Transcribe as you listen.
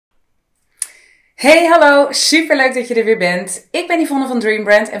Hey, hallo, superleuk dat je er weer bent. Ik ben Yvonne van Dream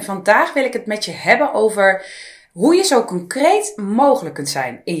Brand en vandaag wil ik het met je hebben over hoe je zo concreet mogelijk kunt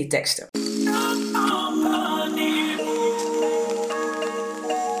zijn in je teksten.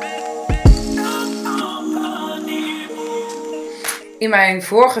 In mijn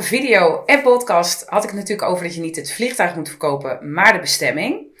vorige video en podcast had ik het natuurlijk over dat je niet het vliegtuig moet verkopen, maar de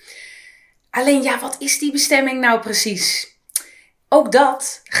bestemming. Alleen ja, wat is die bestemming nou precies? Ook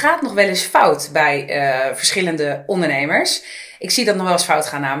dat gaat nog wel eens fout bij verschillende ondernemers. Ik zie dat nog wel eens fout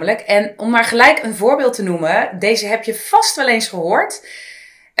gaan namelijk. En om maar gelijk een voorbeeld te noemen, deze heb je vast wel eens gehoord.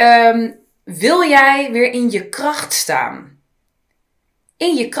 Wil jij weer in je kracht staan?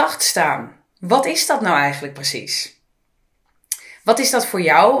 In je kracht staan. Wat is dat nou eigenlijk precies? Wat is dat voor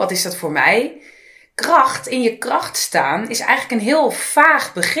jou? Wat is dat voor mij? Kracht, in je kracht staan, is eigenlijk een heel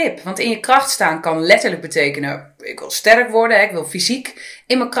vaag begrip. Want in je kracht staan kan letterlijk betekenen, ik wil sterk worden, ik wil fysiek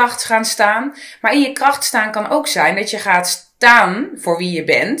in mijn kracht gaan staan. Maar in je kracht staan kan ook zijn dat je gaat staan voor wie je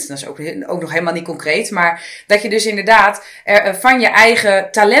bent. Dat is ook nog helemaal niet concreet, maar dat je dus inderdaad van je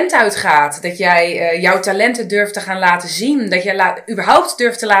eigen talent uitgaat. Dat jij jouw talenten durft te gaan laten zien. Dat je überhaupt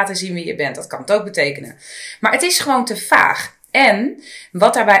durft te laten zien wie je bent. Dat kan het ook betekenen. Maar het is gewoon te vaag. En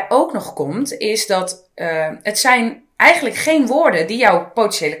wat daarbij ook nog komt, is dat het zijn eigenlijk geen woorden die jouw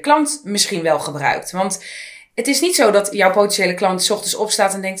potentiële klant misschien wel gebruikt. Want het is niet zo dat jouw potentiële klant 's ochtends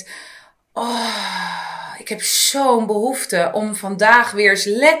opstaat en denkt, oh, ik heb zo'n behoefte om vandaag weer eens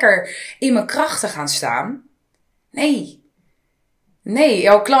lekker in mijn kracht te gaan staan. Nee,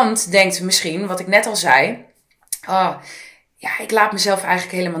 jouw klant denkt misschien, wat ik net al zei, ja, ik laat mezelf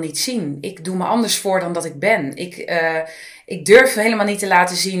eigenlijk helemaal niet zien. Ik doe me anders voor dan dat ik ben. Ik durf helemaal niet te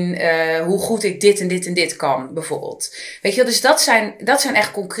laten zien hoe goed ik dit en dit en dit kan, bijvoorbeeld. Weet je, dus dat zijn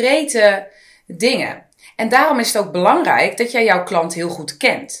echt concrete dingen. En daarom is het ook belangrijk dat jij jouw klant heel goed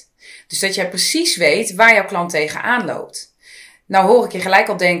kent. Dus dat jij precies weet waar jouw klant tegenaan loopt. Nou hoor ik je gelijk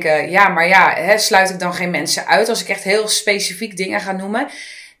al denken, sluit ik dan geen mensen uit als ik echt heel specifiek dingen ga noemen?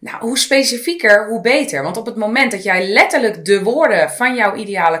 Nou, hoe specifieker, hoe beter. Want op het moment dat jij letterlijk de woorden van jouw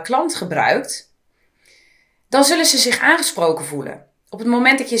ideale klant gebruikt, dan zullen ze zich aangesproken voelen. Op het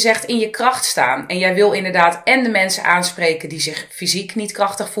moment dat je zegt in je kracht staan en jij wil inderdaad en de mensen aanspreken die zich fysiek niet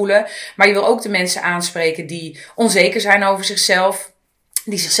krachtig voelen, maar je wil ook de mensen aanspreken die onzeker zijn over zichzelf,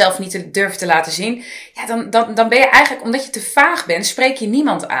 die zichzelf niet durven te laten zien, ja, dan ben je eigenlijk, omdat je te vaag bent, spreek je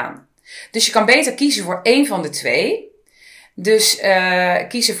niemand aan. Dus je kan beter kiezen voor één van de twee. Dus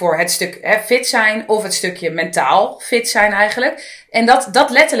kiezen voor het stuk fit zijn of het stukje mentaal fit zijn eigenlijk. En dat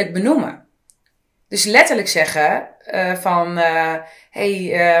letterlijk benoemen. Dus letterlijk zeggen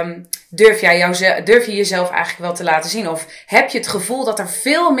durf je jezelf eigenlijk wel te laten zien? Of heb je het gevoel dat er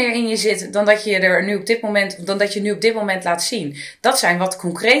veel meer in je zit dan dat je nu op dit moment laat zien? Dat zijn wat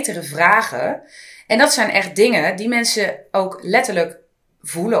concretere vragen. En dat zijn echt dingen die mensen ook letterlijk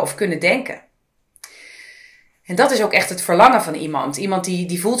voelen of kunnen denken. En dat is ook echt het verlangen van iemand. Iemand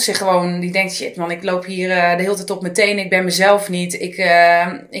die voelt zich gewoon, die denkt, shit man, ik loop hier de hele tijd op mijn tenen. Ik ben mezelf niet.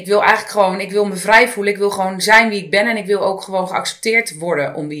 Ik wil eigenlijk gewoon, ik wil me vrij voelen. Ik wil gewoon zijn wie ik ben. En ik wil ook gewoon geaccepteerd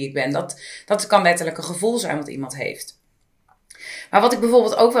worden om wie ik ben. Dat kan letterlijk een gevoel zijn wat iemand heeft. Maar wat ik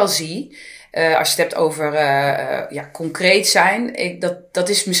bijvoorbeeld ook wel zie, als je het hebt over concreet zijn. Dat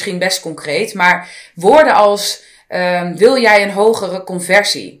is misschien best concreet. Maar woorden als, wil jij een hogere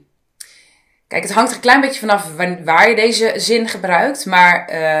conversie? Kijk, het hangt er een klein beetje vanaf waar je deze zin gebruikt. Maar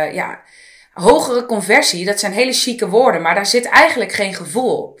hogere conversie, dat zijn hele chique woorden. Maar daar zit eigenlijk geen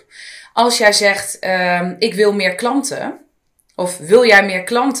gevoel op. Als jij zegt, ik wil meer klanten. Of wil jij meer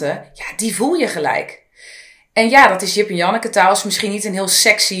klanten? Ja, die voel je gelijk. En ja, dat is Jip en Janneke taal. Is misschien niet een heel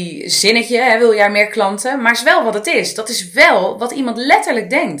sexy zinnetje. Wil jij meer klanten? Maar is wel wat het is. Dat is wel wat iemand letterlijk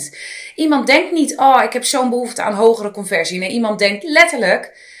denkt. Iemand denkt niet, ik heb zo'n behoefte aan hogere conversie. Nee, iemand denkt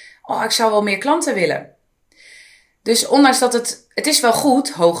letterlijk, ik zou wel meer klanten willen. Dus ondanks dat het is wel goed,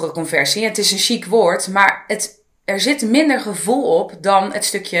 hogere conversie. Het is een chic woord, maar er zit minder gevoel op dan het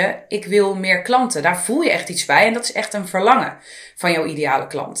stukje, ik wil meer klanten. Daar voel je echt iets bij en dat is echt een verlangen van jouw ideale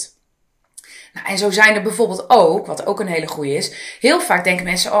klant. Nou, en zo zijn er bijvoorbeeld ook, wat ook een hele goeie is, heel vaak denken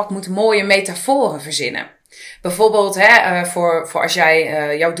mensen, ik moet mooie metaforen verzinnen. Bijvoorbeeld, voor als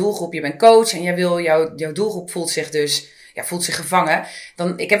jij jouw doelgroep, je bent coach en jij wil jouw doelgroep voelt zich gevangen.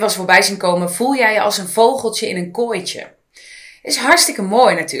 Ik heb wel eens voorbij zien komen, voel jij je als een vogeltje in een kooitje. Is hartstikke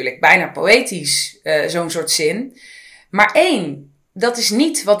mooi natuurlijk, bijna poëtisch, zo'n soort zin. Maar 1, dat is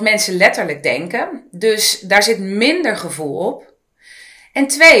niet wat mensen letterlijk denken. Dus daar zit minder gevoel op. En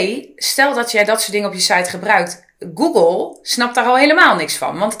 2, stel dat jij dat soort dingen op je site gebruikt. Google snapt daar al helemaal niks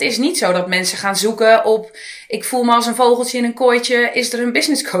van. Want het is niet zo dat mensen gaan zoeken op, ik voel me als een vogeltje in een kooitje, is er een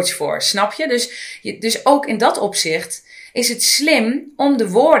business coach voor? Snap je? Dus ook in dat opzicht is het slim om de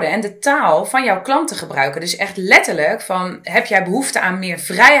woorden en de taal van jouw klant te gebruiken. Dus echt letterlijk van, heb jij behoefte aan meer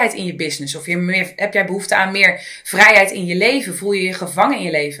vrijheid in je business? Of heb jij behoefte aan meer vrijheid in je leven? Voel je je gevangen in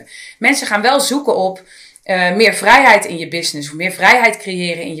je leven? Mensen gaan wel zoeken op meer vrijheid in je business. Of meer vrijheid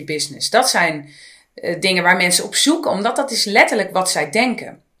creëren in je business. Dat zijn dingen waar mensen op zoeken. Omdat dat is letterlijk wat zij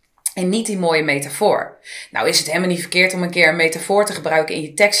denken. En niet die mooie metafoor. Nou is het helemaal niet verkeerd om een keer een metafoor te gebruiken in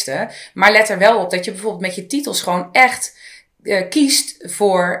je teksten. Maar let er wel op dat je bijvoorbeeld met je titels gewoon echt kiest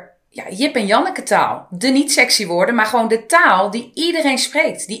voor Jip en Janneke taal. De niet sexy woorden, maar gewoon de taal die iedereen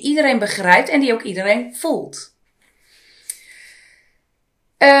spreekt. Die iedereen begrijpt en die ook iedereen voelt.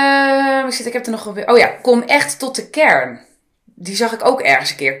 Ik heb er nog weer. Oh ja, kom echt tot de kern. Die zag ik ook ergens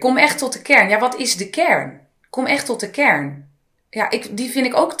een keer. Kom echt tot de kern. Ja, wat is de kern? Kom echt tot de kern. Ja, die vind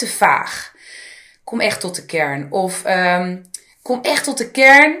ik ook te vaag. Kom echt tot de kern. Of kom echt tot de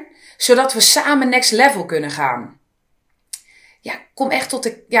kern, zodat we samen next level kunnen gaan. Ja, kom echt tot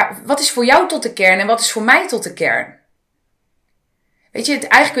de... Ja, wat is voor jou tot de kern en wat is voor mij tot de kern? Weet je,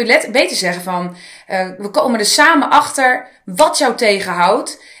 eigenlijk kun je beter zeggen van, we komen er samen achter wat jou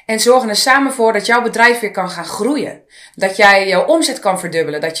tegenhoudt en zorgen er samen voor dat jouw bedrijf weer kan gaan groeien. Dat jij jouw omzet kan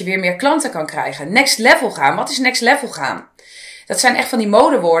verdubbelen, dat je weer meer klanten kan krijgen. Next level gaan. Wat is next level gaan? Dat zijn echt van die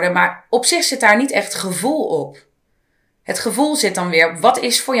modewoorden, maar op zich zit daar niet echt gevoel op. Het gevoel zit dan weer, wat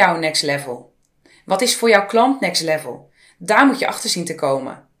is voor jou next level? Wat is voor jouw klant next level? Daar moet je achter zien te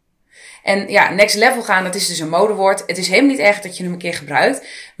komen. En ja, next level gaan, dat is dus een modewoord. Het is helemaal niet erg dat je hem een keer gebruikt.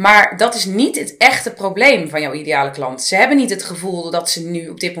 Maar dat is niet het echte probleem van jouw ideale klant. Ze hebben niet het gevoel dat ze nu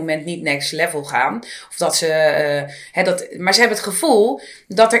op dit moment niet next level gaan. Of dat ze, maar ze hebben het gevoel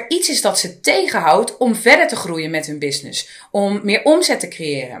dat er iets is dat ze tegenhoudt om verder te groeien met hun business. Om meer omzet te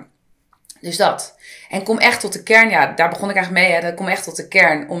creëren. Dus dat. En kom echt tot de kern. Ja, daar begon ik eigenlijk mee. Hè. Kom echt tot de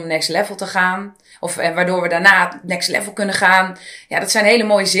kern om next level te gaan. Waardoor we daarna next level kunnen gaan. Ja, dat zijn hele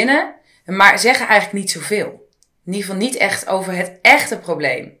mooie zinnen. Maar zeggen eigenlijk niet zoveel. In ieder geval niet echt over het echte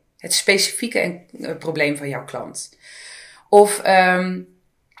probleem. Het specifieke probleem van jouw klant. Of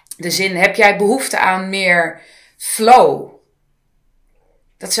de zin, heb jij behoefte aan meer flow?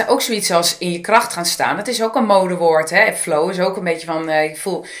 Dat is ook zoiets als in je kracht gaan staan. Dat is ook een modewoord. Hè? Flow is ook een beetje van, ik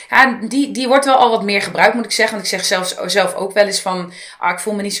voel... Ja, die wordt wel al wat meer gebruikt, moet ik zeggen. Want ik zeg zelf ook wel eens van, ik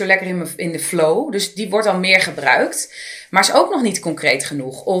voel me niet zo lekker in de flow. Dus die wordt al meer gebruikt. Maar is ook nog niet concreet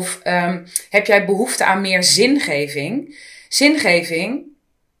genoeg. Of heb jij behoefte aan meer zingeving? Zingeving,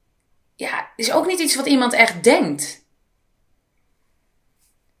 ja, is ook niet iets wat iemand echt denkt.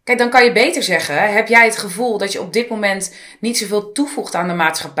 Kijk, dan kan je beter zeggen, heb jij het gevoel dat je op dit moment niet zoveel toevoegt aan de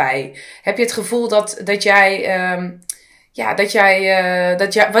maatschappij? Heb je het gevoel dat wat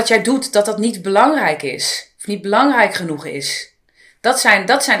jij doet, dat niet belangrijk is? Of niet belangrijk genoeg is? Dat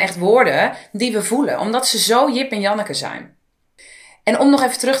zijn echt woorden die we voelen, omdat ze zo Jip en Janneke zijn. En om nog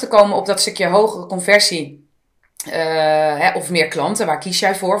even terug te komen op dat stukje hogere conversie, of meer klanten, waar kies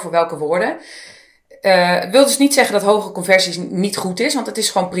jij voor welke woorden? Wil dus niet zeggen dat hoge conversies niet goed is, want het is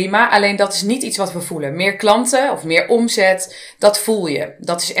gewoon prima. Alleen dat is niet iets wat we voelen. Meer klanten of meer omzet, dat voel je.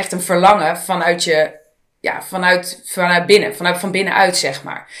 Dat is echt een verlangen vanuit je, vanuit binnen, van binnenuit zeg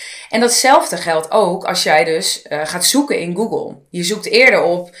maar. En datzelfde geldt ook als jij dus gaat zoeken in Google. Je zoekt eerder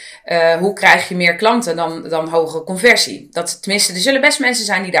op hoe krijg je meer klanten dan hogere conversie. Tenminste, er zullen best mensen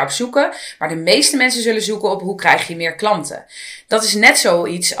zijn die daarop zoeken, maar de meeste mensen zullen zoeken op hoe krijg je meer klanten. Dat is net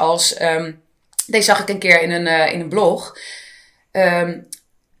zoiets als... Deze zag ik een keer in een blog. Een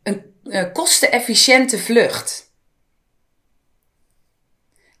kostenefficiënte vlucht.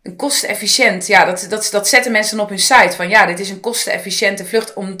 Een kostenefficiënt, ja, dat zetten mensen dan op hun site. Van ja, dit is een kostenefficiënte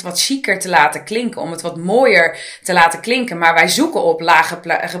vlucht om het wat chiquer te laten klinken. Om het wat mooier te laten klinken. Maar wij zoeken op lage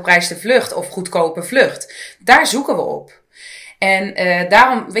geprijsde vlucht of goedkope vlucht. Daar zoeken we op. En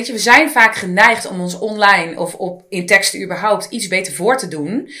daarom, weet je, we zijn vaak geneigd om ons online of in teksten überhaupt iets beter voor te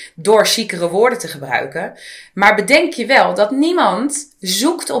doen door chicere woorden te gebruiken. Maar bedenk je wel dat niemand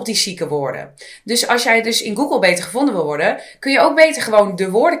zoekt op die chique woorden. Dus als jij dus in Google beter gevonden wil worden, kun je ook beter gewoon de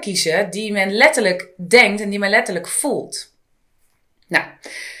woorden kiezen die men letterlijk denkt en die men letterlijk voelt. Nou,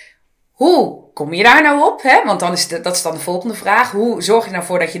 hoe kom je daar nou op? Hè? Want dat is dan de volgende vraag. Hoe zorg je nou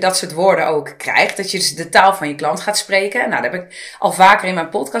voor dat je dat soort woorden ook krijgt? Dat je dus de taal van je klant gaat spreken. Nou, daar heb ik al vaker in mijn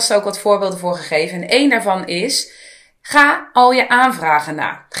podcast ook wat voorbeelden voor gegeven. En één daarvan is, ga al je aanvragen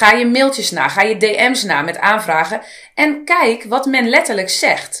na. Ga je mailtjes na. Ga je DM's na met aanvragen. En kijk wat men letterlijk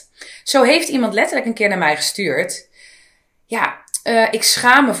zegt. Zo heeft iemand letterlijk een keer naar mij gestuurd. Ja, ik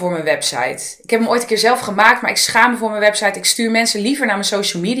schaam me voor mijn website. Ik heb hem ooit een keer zelf gemaakt, maar ik schaam me voor mijn website. Ik stuur mensen liever naar mijn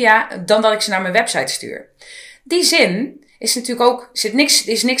social media dan dat ik ze naar mijn website stuur. Die zin is natuurlijk ook,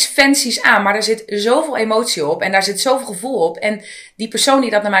 is niks fancy's aan, maar er zit zoveel emotie op en daar zit zoveel gevoel op. En die persoon die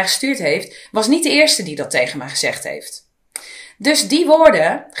dat naar mij gestuurd heeft, was niet de eerste die dat tegen mij gezegd heeft. Dus die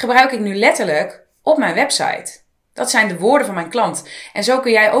woorden gebruik ik nu letterlijk op mijn website. Dat zijn de woorden van mijn klant. En zo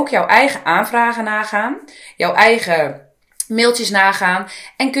kun jij ook jouw eigen aanvragen nagaan, jouw eigen mailtjes nagaan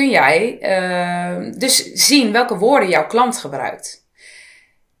en kun jij dus zien welke woorden jouw klant gebruikt.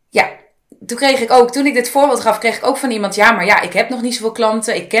 Ja, toen ik dit voorbeeld gaf, kreeg ik ook van iemand, ik heb nog niet zoveel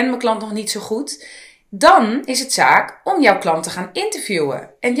klanten, ik ken mijn klant nog niet zo goed. Dan is het zaak om jouw klant te gaan interviewen.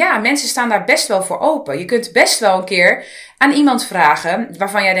 En ja, mensen staan daar best wel voor open. Je kunt best wel een keer aan iemand vragen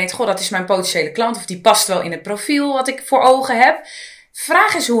waarvan jij denkt, dat is mijn potentiële klant of die past wel in het profiel wat ik voor ogen heb.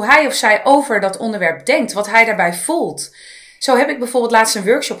 Vraag eens hoe hij of zij over dat onderwerp denkt, wat hij daarbij voelt. Zo heb ik bijvoorbeeld laatst een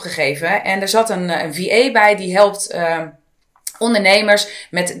workshop gegeven en er zat een VA bij die helpt ondernemers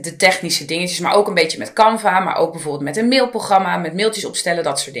met de technische dingetjes, maar ook een beetje met Canva, maar ook bijvoorbeeld met een mailprogramma, met mailtjes opstellen,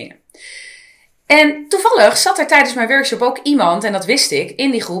 dat soort dingen. En toevallig zat er tijdens mijn workshop ook iemand, en dat wist ik,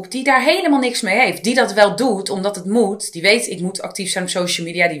 in die groep, die daar helemaal niks mee heeft. Die dat wel doet, omdat het moet. Die weet, ik moet actief zijn op social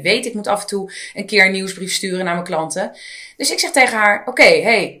media. Die weet, ik moet af en toe een keer een nieuwsbrief sturen naar mijn klanten. Dus ik zeg tegen haar,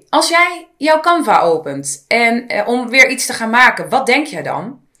 oké, als jij jouw Canva opent en om weer iets te gaan maken, wat denk jij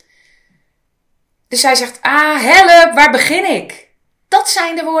dan? Dus zij zegt, help, waar begin ik? Dat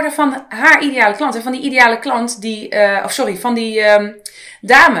zijn de woorden van haar ideale klant. En van die ideale klant van die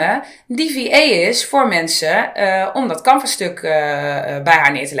dame die VA is voor mensen om dat Canva-stuk bij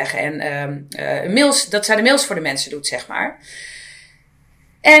haar neer te leggen. En mails, dat zij de mails voor de mensen doet, zeg maar.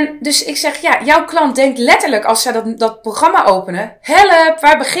 En dus ik zeg, jouw klant denkt letterlijk als zij dat programma openen, help,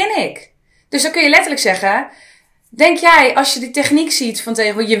 waar begin ik? Dus dan kun je letterlijk zeggen, denk jij, als je die techniek ziet van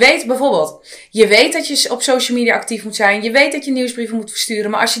tegen, je weet dat je op social media actief moet zijn, je weet dat je nieuwsbrieven moet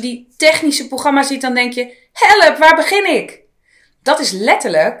versturen, maar als je die technische programma ziet, dan denk je, help, waar begin ik? Dat is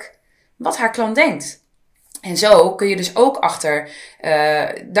letterlijk wat haar klant denkt. En zo kun je dus ook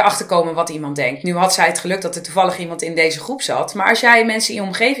erachter komen wat iemand denkt. Nu had zij het geluk dat er toevallig iemand in deze groep zat, maar als jij mensen in je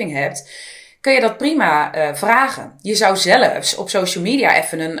omgeving hebt, kun je dat prima vragen. Je zou zelfs op social media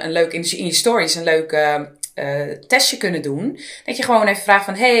even een leuk, in je stories een leuk testje kunnen doen. Dat je gewoon even vraagt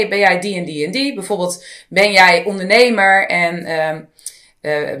van, hey, ben jij die en die en die? Bijvoorbeeld, ben jij ondernemer en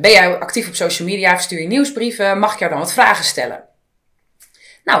ben jij actief op social media, verstuur je nieuwsbrieven, mag ik jou dan wat vragen stellen?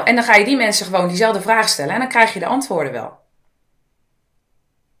 Nou, en dan ga je die mensen gewoon diezelfde vragen stellen en dan krijg je de antwoorden wel.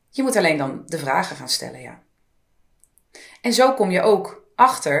 Je moet alleen dan de vragen gaan stellen, ja. En zo kom je ook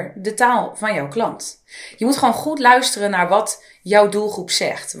achter de taal van jouw klant. Je moet gewoon goed luisteren naar wat jouw doelgroep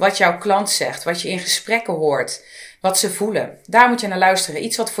zegt, wat jouw klant zegt, wat je in gesprekken hoort, wat ze voelen. Daar moet je naar luisteren.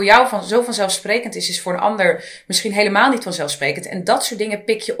 Iets wat voor jou zo vanzelfsprekend is voor een ander misschien helemaal niet vanzelfsprekend. En dat soort dingen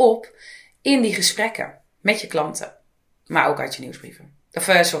pik je op in die gesprekken met je klanten. Maar ook uit je nieuwsbrieven.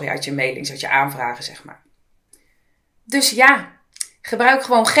 Uit je mailings, uit je aanvragen, zeg maar. Dus ja, gebruik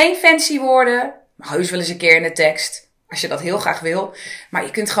gewoon geen fancy woorden. Maar heus wel eens een keer in de tekst. Als je dat heel graag wil. Maar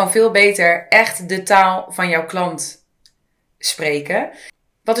je kunt gewoon veel beter echt de taal van jouw klant spreken.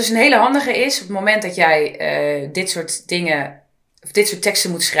 Wat dus een hele handige is, op het moment dat jij dit soort dingen, of dit soort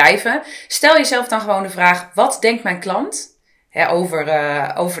teksten moet schrijven. Stel jezelf dan gewoon de vraag, wat denkt mijn klant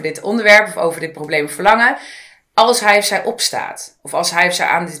over dit onderwerp of over dit probleem of verlangen? Als hij of zij opstaat. Of als hij of zij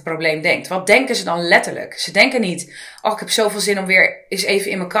aan dit probleem denkt. Wat denken ze dan letterlijk? Ze denken niet, ik heb zoveel zin om weer eens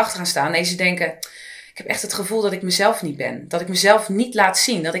even in mijn kracht te gaan staan. Nee, ze denken, ik heb echt het gevoel dat ik mezelf niet ben. Dat ik mezelf niet laat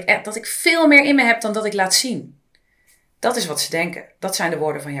zien. Dat ik veel meer in me heb dan dat ik laat zien. Dat is wat ze denken. Dat zijn de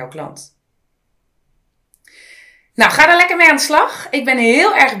woorden van jouw klant. Nou, ga daar lekker mee aan de slag. Ik ben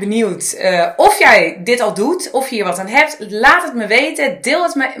heel erg benieuwd of jij dit al doet. Of je hier wat aan hebt. Laat het me weten. Deel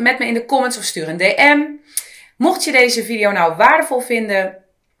het met me in de comments of stuur een DM. Mocht je deze video nou waardevol vinden,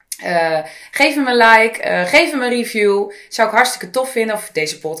 geef hem een like, geef hem een review. Zou ik hartstikke tof vinden. Of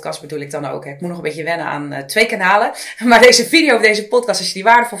deze podcast bedoel ik dan ook. Ik moet nog een beetje wennen aan 2 kanalen. Maar deze video of deze podcast, als je die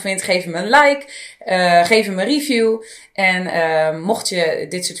waardevol vindt, geef hem een like. Geef hem een review. En mocht je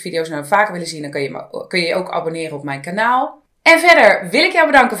dit soort video's nou vaker willen zien, dan kun je je ook abonneren op mijn kanaal. En verder wil ik jou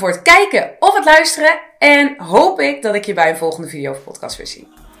bedanken voor het kijken of het luisteren. En hoop ik dat ik je bij een volgende video of podcast weer zie.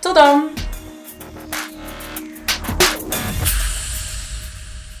 Tot dan!